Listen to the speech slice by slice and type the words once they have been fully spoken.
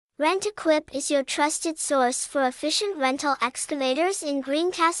Rent-Equip is your trusted source for efficient rental excavators in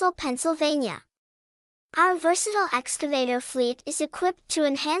Greencastle, Pennsylvania. Our versatile excavator fleet is equipped to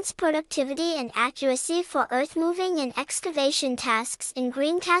enhance productivity and accuracy for earth-moving and excavation tasks in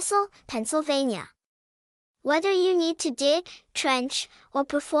Greencastle, Pennsylvania. Whether you need to dig, trench, or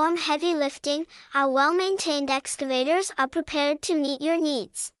perform heavy lifting, our well-maintained excavators are prepared to meet your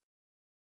needs.